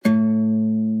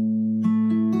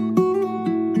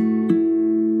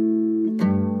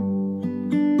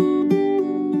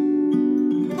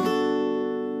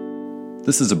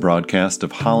This is a broadcast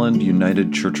of Holland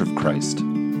United Church of Christ.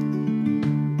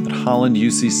 At Holland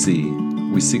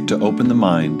UCC, we seek to open the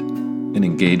mind and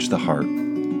engage the heart.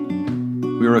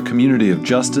 We are a community of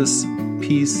justice,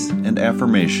 peace, and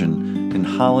affirmation in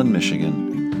Holland,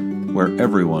 Michigan, where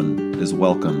everyone is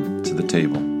welcome to the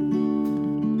table.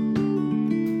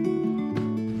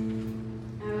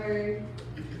 Our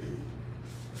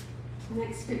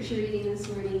next scripture reading this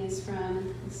morning is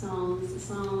from the Psalms,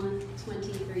 Psalm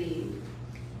 23.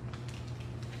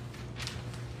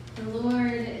 The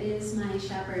Lord is my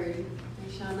shepherd,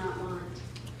 I shall not want.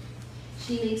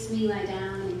 She makes me lie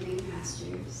down in green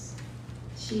pastures.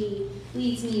 She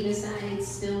leads me beside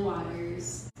still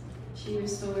waters. She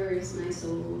restores my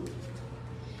soul.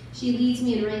 She leads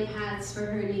me in right paths for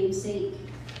her name's sake.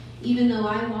 Even though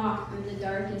I walk through the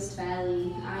darkest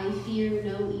valley, I fear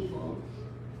no evil.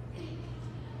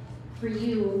 For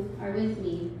you are with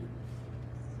me.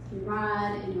 Your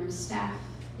rod and your staff,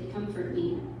 they comfort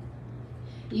me.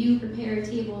 You prepare a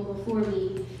table before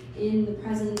me in the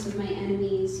presence of my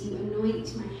enemies. You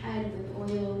anoint my head with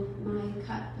oil. My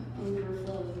cup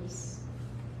overflows.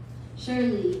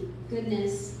 Surely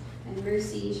goodness and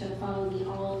mercy shall follow me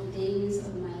all the days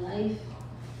of my life,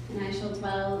 and I shall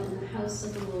dwell in the house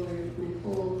of the Lord my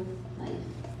whole life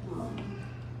long.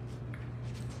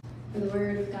 For the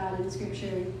word of God in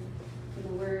Scripture, for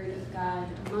the word of God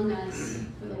among us,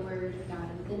 for the word of God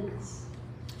within us.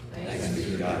 Thanks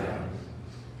be to God.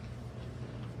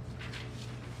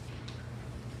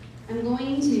 I'm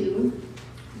going to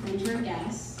venture a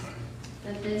guess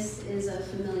that this is a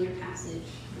familiar passage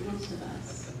for most of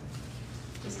us.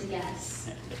 Just a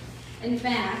guess. In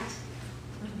fact,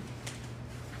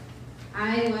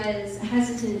 I was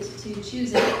hesitant to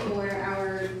choose it for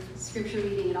our scripture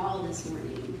reading at all this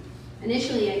morning.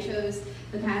 Initially, I chose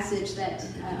the passage that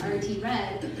R.T.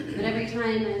 read, but every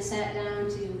time I sat down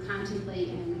to contemplate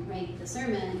and write the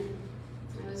sermon,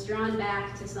 I was drawn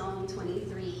back to Psalm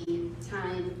 23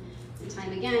 time and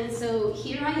time again. So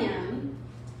here I am,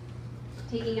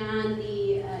 taking on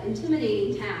the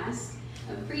intimidating task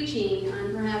of preaching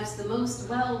on perhaps the most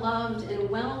well-loved and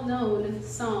well-known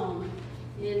psalm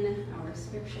in our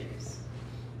scriptures.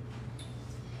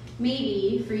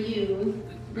 Maybe for you,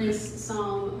 this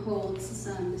psalm holds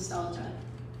some nostalgia.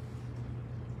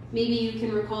 Maybe you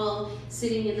can recall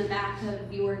sitting in the back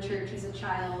of your church as a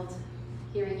child,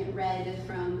 hearing it read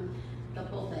from the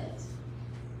pulpit.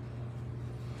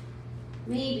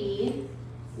 Maybe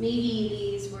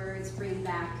these words bring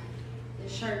back the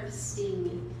sharp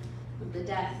sting of the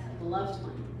death of a loved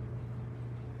one.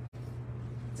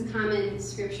 It's a common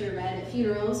scripture read at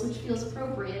funerals, which feels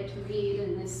appropriate to read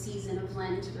in this season of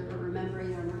Lent where we're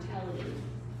remembering our mortality.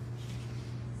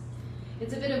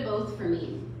 It's a bit of both for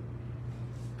me.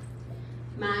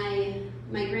 My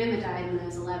grandma died when I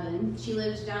was 11. She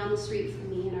lived down the street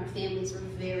from me, and our families were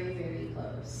very, very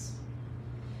close.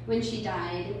 When she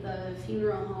died, the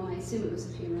funeral home, I assume it was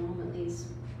a funeral home at least,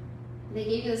 they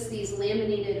gave us these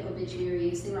laminated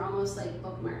obituaries. They were almost like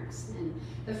bookmarks. And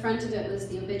the front of it was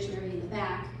the obituary, and the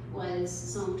back was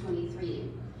Psalm 23.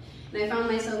 And I found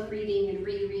myself reading and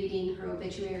rereading her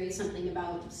obituary, something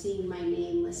about seeing my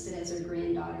name listed as her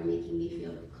granddaughter, making me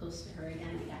feel close to her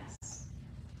again, I guess.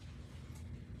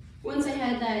 Once I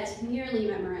had that nearly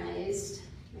memorized,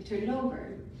 I turned it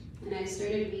over, and I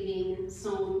started reading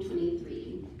Psalm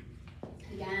 23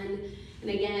 again and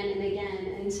again and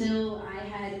again until I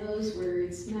had those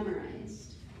words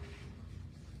memorized.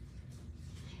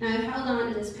 Now, I've held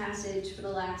on to this passage for the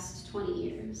last 20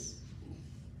 years.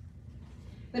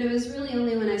 But it was really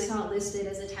only when I saw it listed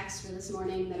as a text for this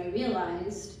morning that I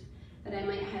realized that I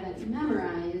might have it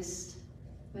memorized,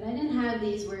 but I didn't have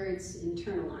these words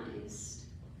internalized.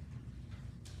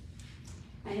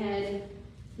 I had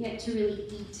yet to really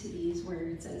eat these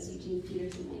words, as Eugene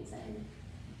Peterson might say.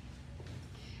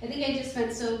 I think I just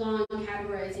spent so long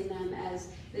categorizing them as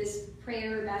this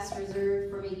prayer best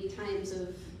reserved for maybe times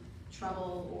of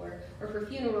trouble or for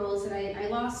funerals that I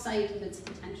lost sight of its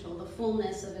potential, the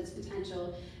fullness of its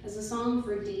potential, as a song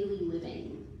for daily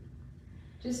living.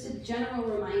 Just a general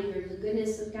reminder of the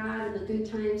goodness of God in the good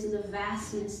times and the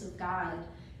vastness of God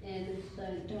in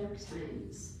the dark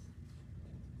times.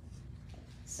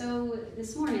 So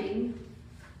this morning,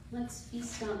 let's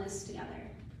feast on this together.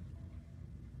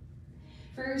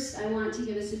 First, I want to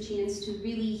give us a chance to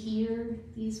really hear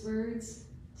these words,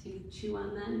 to chew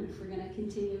on them if we're going to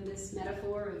continue this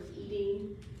metaphor of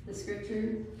eating the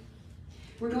scripture.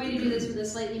 We're going to do this with a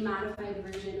slightly modified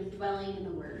version of dwelling in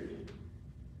the Word.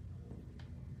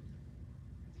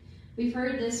 We've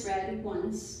heard this read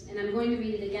once, and I'm going to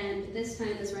read it again, but this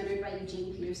time it's rendered by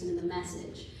Eugene Peterson in The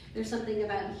Message. There's something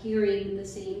about hearing the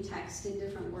same text in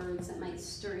different words that might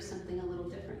stir something a little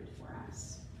different for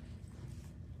us.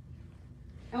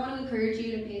 I want to encourage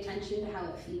you to pay attention to how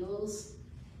it feels,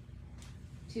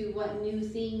 to what new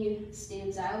thing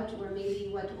stands out, or maybe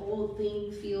what old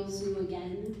thing feels new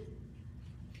again.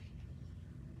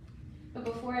 But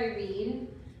before I read,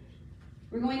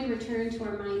 we're going to return to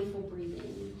our mindful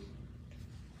breathing.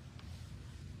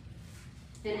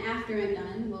 And after I'm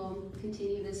done, we'll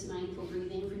continue this mindful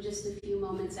breathing for just a few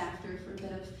moments after for a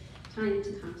bit of time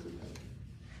to contemplate.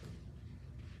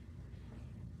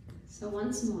 So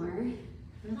once more,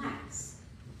 relax.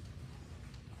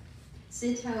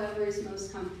 Sit however is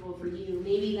most comfortable for you.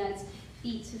 Maybe that's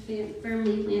feet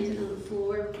firmly planted on the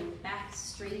floor with your back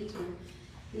straight, or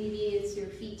maybe it's your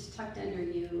feet tucked under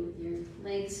you, your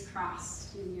legs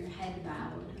crossed, and your head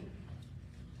bowed.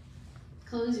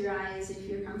 Close your eyes if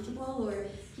you're comfortable, or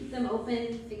keep them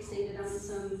open, fixated on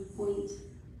some point,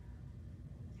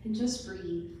 and just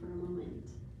breathe for a moment.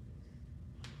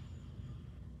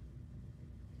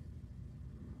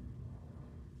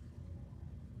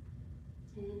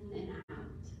 In and out.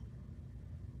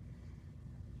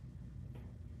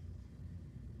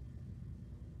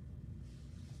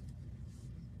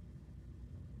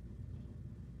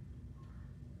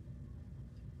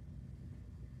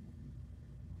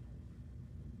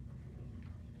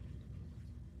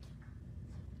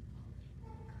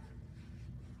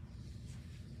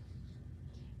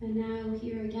 And now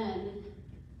here again,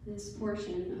 this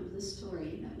portion of the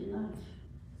story that we love.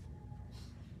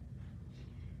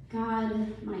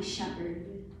 God, my shepherd,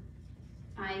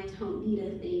 I don't need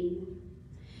a thing.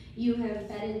 You have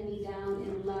bedded me down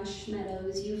in lush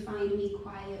meadows. You find me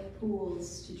quiet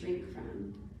pools to drink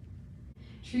from.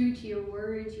 True to your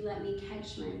word, you let me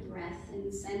catch my breath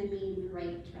and send me in the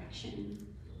right direction.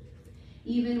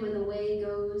 Even when the way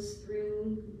goes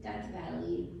through Death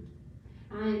Valley,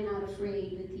 I am not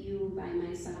afraid with you by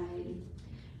my side.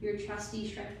 Your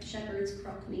trusty shepherd's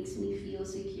crook makes me feel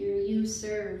secure. You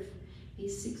serve a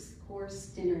 6-course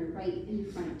dinner right in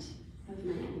front of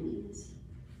my enemies.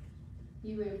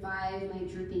 You revive my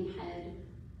drooping head.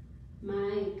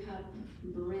 My cup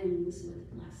brims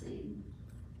with blessing.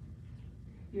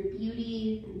 Your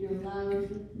beauty and your love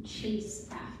chase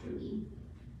after me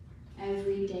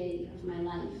every day of my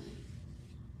life.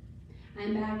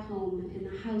 I'm back home in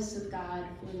the house of God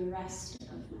for the rest of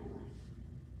my life.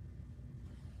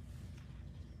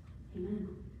 Amen.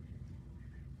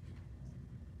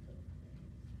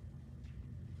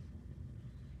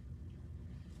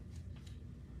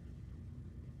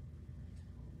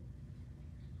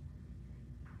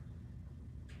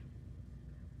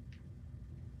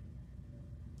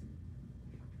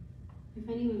 If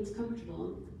anyone's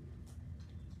comfortable,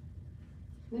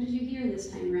 what did you hear this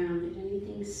time around? Did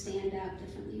anything stand out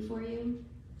differently for you?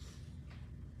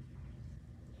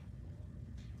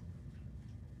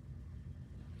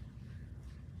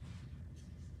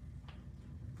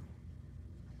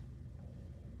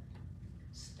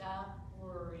 Stop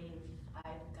worrying,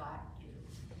 I've got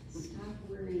you. Stop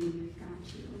worrying, I've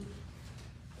got you.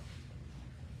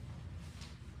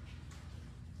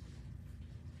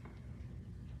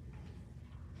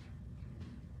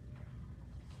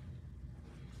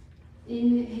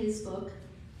 In his book,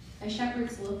 A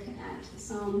Shepherd's Look at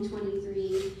Psalm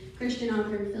 23, Christian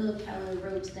author Philip Keller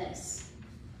wrote this: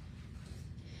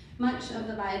 much of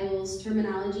the Bible's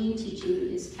terminology and teaching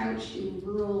is couched in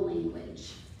rural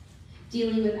language,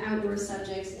 dealing with outdoor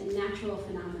subjects and natural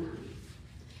phenomena.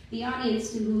 The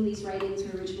audience to whom these writings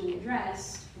were originally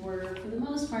addressed were, for the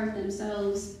most part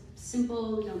themselves,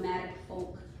 simple nomadic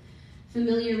folk,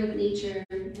 familiar with nature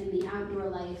and the outdoor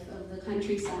life of the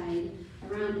countryside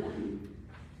around them.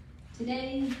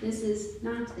 Today, this is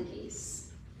not the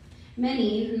case.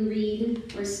 Many who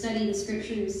read or study the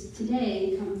scriptures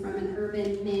today come from an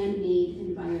urban, man-made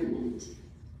environment.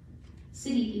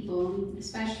 City people,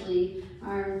 especially,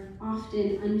 are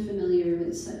often unfamiliar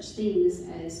with such things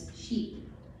as sheep,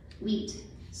 wheat,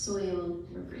 soil,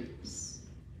 or grapes.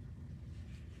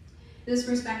 This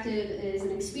perspective is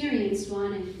an experienced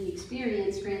one, and the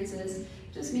experience grants us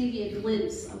just maybe a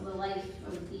glimpse of the life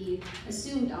of the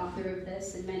assumed author of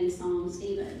this and many Psalms,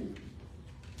 David.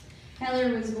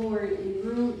 Keller was born in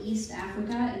rural East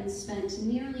Africa and spent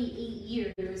nearly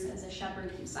 8 years as a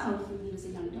shepherd himself when he was a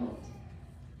young adult.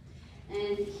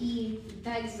 And he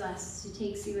begs us to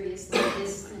take seriously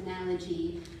this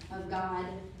analogy of God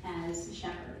as a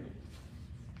shepherd.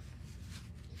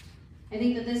 I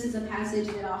think that this is a passage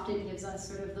that often gives us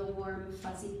sort of the warm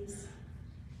fuzzies.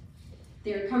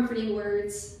 They're comforting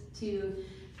words to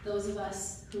Those of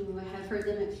us who have heard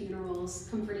them at funerals,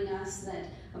 comforting us that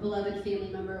a beloved family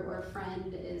member or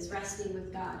friend is resting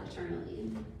with God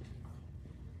eternally.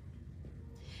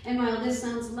 And while this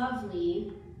sounds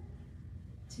lovely,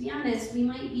 to be honest, we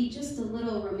might be just a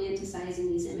little romanticizing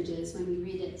these images when we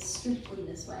read it strictly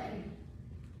this way.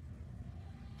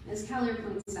 As Keller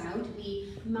points out,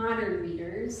 we modern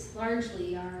readers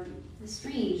largely are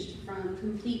estranged from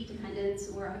complete dependence,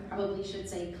 or I probably should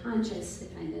say conscious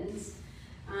dependence,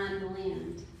 on the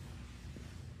land.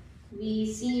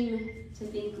 We seem to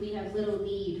think we have little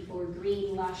need for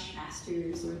green, lush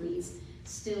pastures or these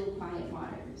still, quiet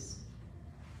waters.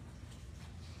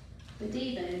 But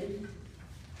David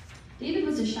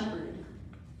was a shepherd.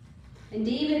 And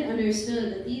David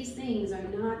understood that these things are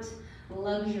not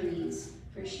luxuries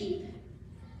for sheep,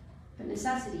 but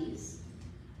necessities.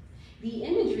 The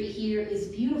imagery here is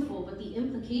beautiful, but the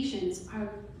implications are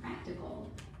practical.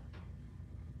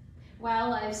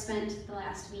 While I've spent the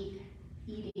last week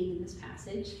eating this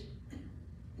passage,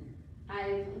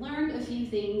 I've learned a few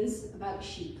things about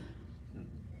sheep.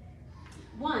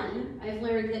 One, I've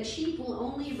learned that sheep will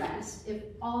only rest if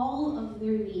all of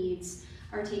their needs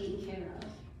are taken care of.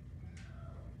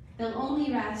 They'll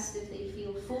only rest if they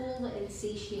feel full and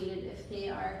satiated, if they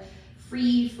are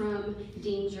free from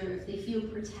danger, if they feel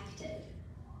protected.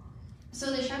 So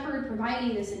the shepherd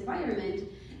providing this environment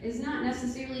is not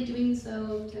necessarily doing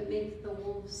so to make the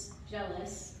wolves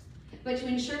jealous, but to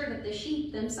ensure that the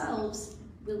sheep themselves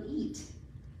will eat.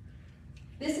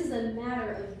 This is a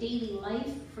matter of daily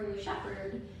life for the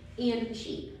shepherd and the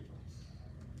sheep.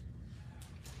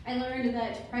 I learned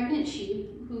that pregnant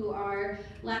sheep who are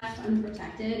left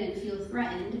unprotected and feel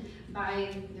threatened by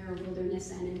their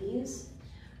wilderness enemies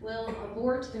will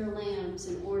abort their lambs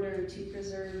in order to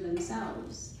preserve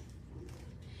themselves.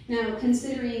 Now,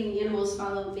 considering the animals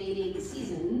follow mating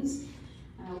seasons,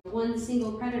 one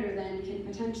single predator then can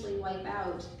potentially wipe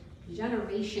out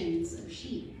generations of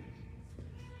sheep.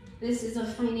 This is a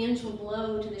financial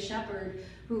blow to the shepherd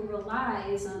who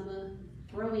relies on the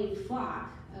growing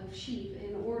flock of sheep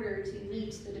in order to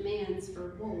meet the demands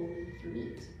for wool and for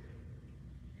meat.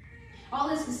 All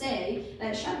this to say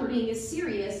that shepherding is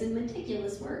serious and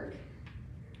meticulous work.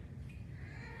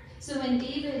 So when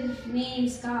David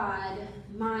names God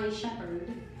my shepherd,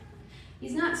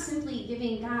 he's not simply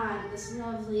giving God this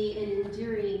lovely and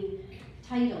enduring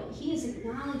title. He is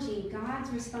acknowledging God's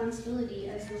responsibility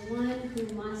as the one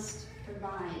who must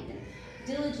provide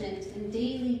diligent and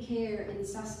daily care and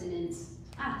sustenance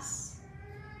to us,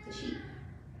 the sheep.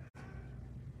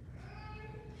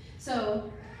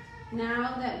 So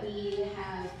now that we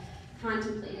have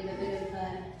contemplated a bit of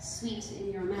the sweet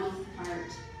in your mouth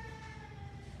part,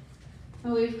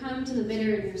 well, we've come to the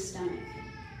bitter in your stomach.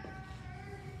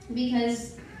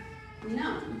 Because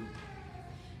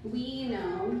we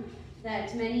know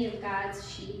that many of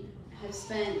God's sheep have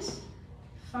spent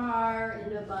far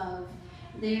and above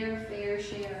their fair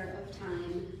share of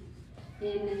time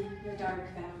in the dark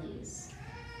valleys,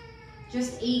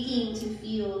 just aching to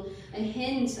feel a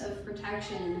hint of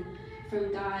protection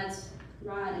from God's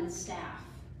rod and staff.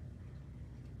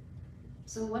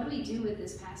 So what do we do with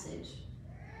this passage?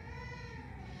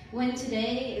 When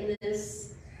today in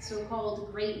this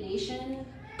so-called great nation,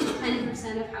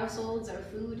 10% of households are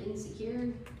food insecure,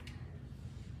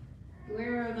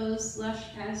 where are those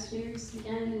lush pastures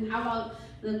again? And how about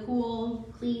the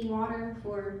cool, clean water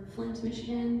for Flint,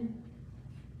 Michigan?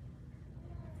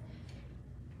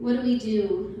 What do we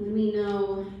do when we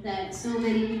know that so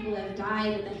many people have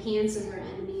died at the hands of their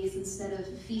enemies instead of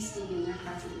feasting in their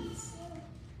presence?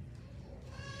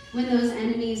 When those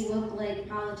enemies look like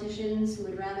politicians who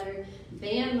would rather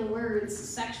ban the words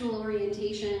sexual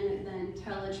orientation than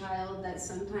tell a child that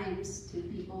sometimes two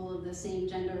people of the same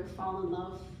gender fall in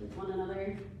love with one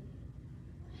another.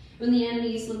 When the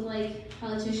enemies look like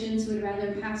politicians who would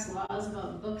rather pass laws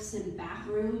about books and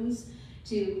bathrooms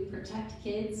to protect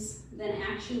kids than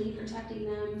actually protecting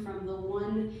them from the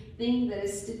one thing that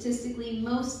is statistically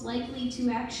most likely to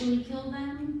actually kill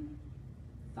them,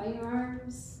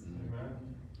 firearms.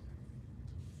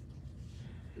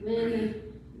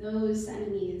 When those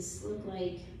enemies look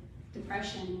like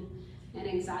depression and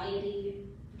anxiety,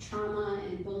 trauma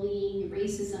and bullying,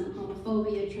 racism,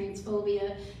 homophobia,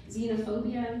 transphobia,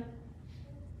 xenophobia,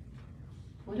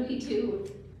 what do we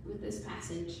do with this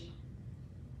passage?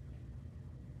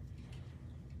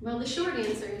 Well, the short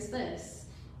answer is this.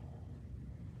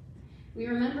 We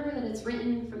remember that it's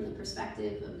written from the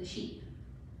perspective of the sheep.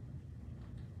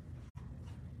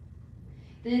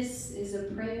 This is a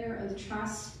prayer of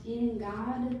trust in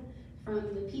God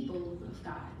from the people of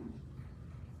God.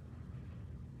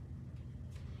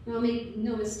 Now, make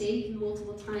no mistake,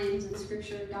 multiple times in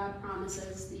Scripture, God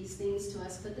promises these things to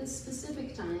us, but this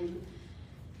specific time,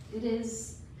 it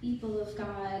is people of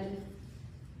God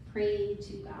praying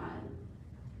to God.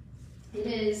 It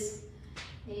is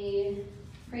a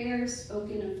prayer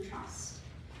spoken of trust,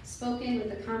 spoken with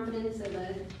the confidence of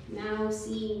a now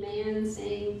seeing man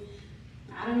saying,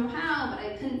 I don't know how, but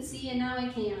I couldn't see and now I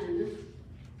can.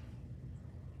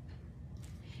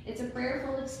 It's a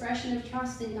prayerful expression of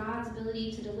trust in God's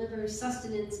ability to deliver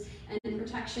sustenance and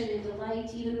protection and delight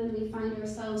even when we find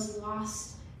ourselves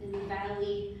lost in the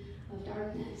valley of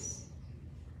darkness.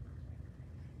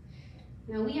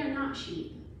 Now, we are not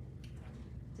sheep,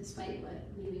 despite what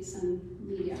maybe some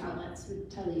media outlets would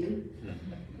tell you.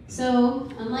 So,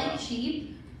 unlike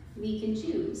sheep, we can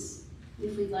choose,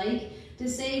 if we'd like, to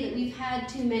say that we've had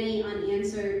too many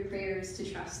unanswered prayers to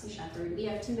trust the shepherd. We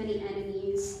have too many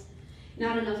enemies,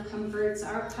 not enough comforts.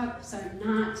 Our cups are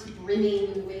not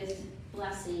brimming with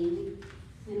blessing.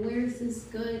 And where's this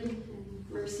good and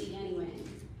mercy anyway?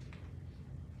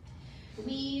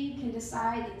 We can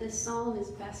decide that this psalm is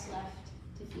best left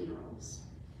to funerals.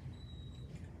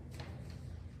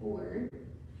 Or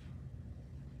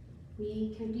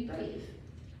we can be brave.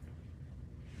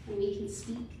 And we can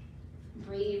speak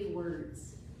brave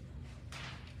words.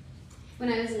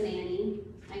 When I was a nanny,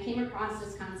 I came across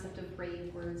this concept of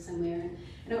brave words somewhere.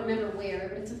 I don't remember where,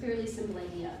 but it's a fairly simple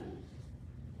idea.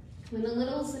 When the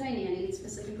littles that I nannied,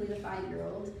 specifically the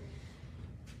 5-year-old,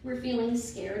 were feeling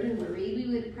scared and worried, we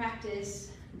would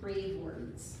practice brave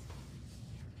words.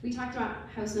 We talked about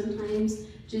how sometimes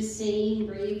just saying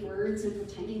brave words and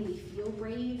pretending we feel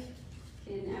brave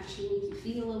can actually make you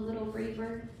feel a little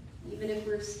braver, even if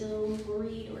we're still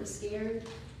worried or scared.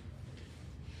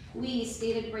 We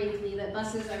stated bravely that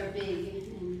buses are big,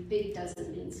 and big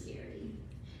doesn't mean scary.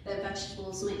 That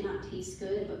vegetables might not taste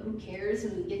good, but who cares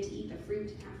when we get to eat the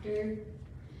fruit after?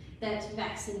 That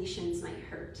vaccinations might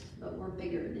hurt, but we're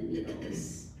bigger than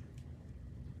needles.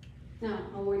 Now,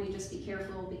 I'll warn you, just be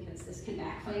careful because this can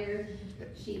backfire.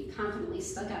 She confidently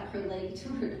stuck out her leg to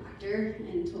her doctor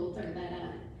and told her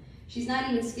that she's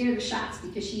not even scared of shots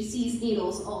because she sees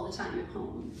needles all the time at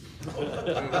home. She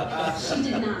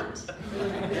did not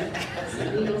see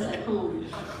needles at home.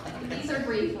 These are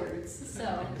brave words.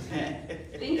 So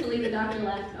thankfully the doctor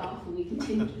laughed it off when we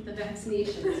continued with the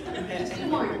vaccinations. But just be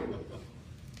warned.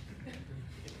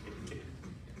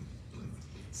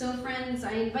 So friends,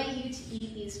 I invite you to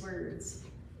eat these words.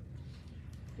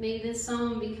 May this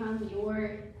psalm become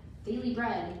your daily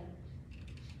bread.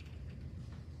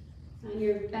 On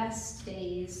your best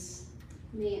days,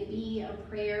 may it be a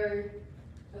prayer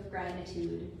of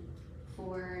gratitude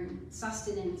for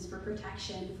sustenance, for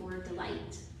protection, for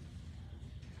delight.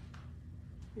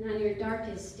 And on your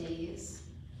darkest days,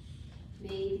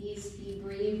 may these be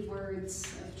brave words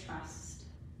of trust,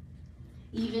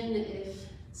 even if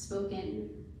spoken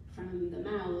from the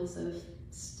mouths of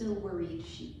still worried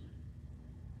sheep.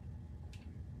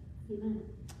 Amen.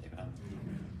 Amen.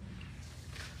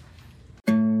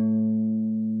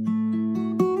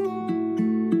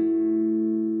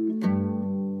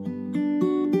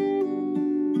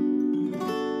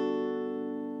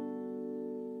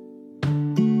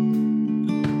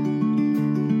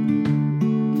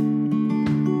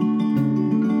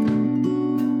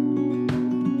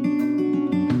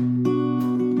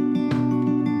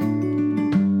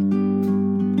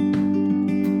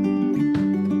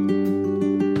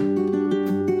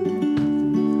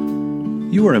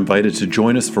 You are invited to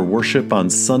join us for worship on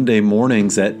Sunday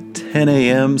mornings at 10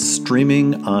 a.m.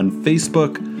 streaming on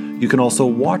Facebook. You can also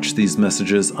watch these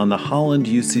messages on the Holland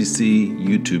UCC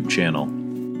YouTube channel.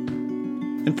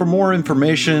 And for more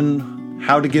information,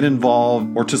 how to get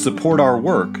involved, or to support our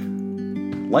work,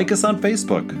 like us on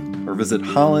Facebook or visit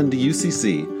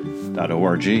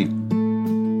hollanducc.org.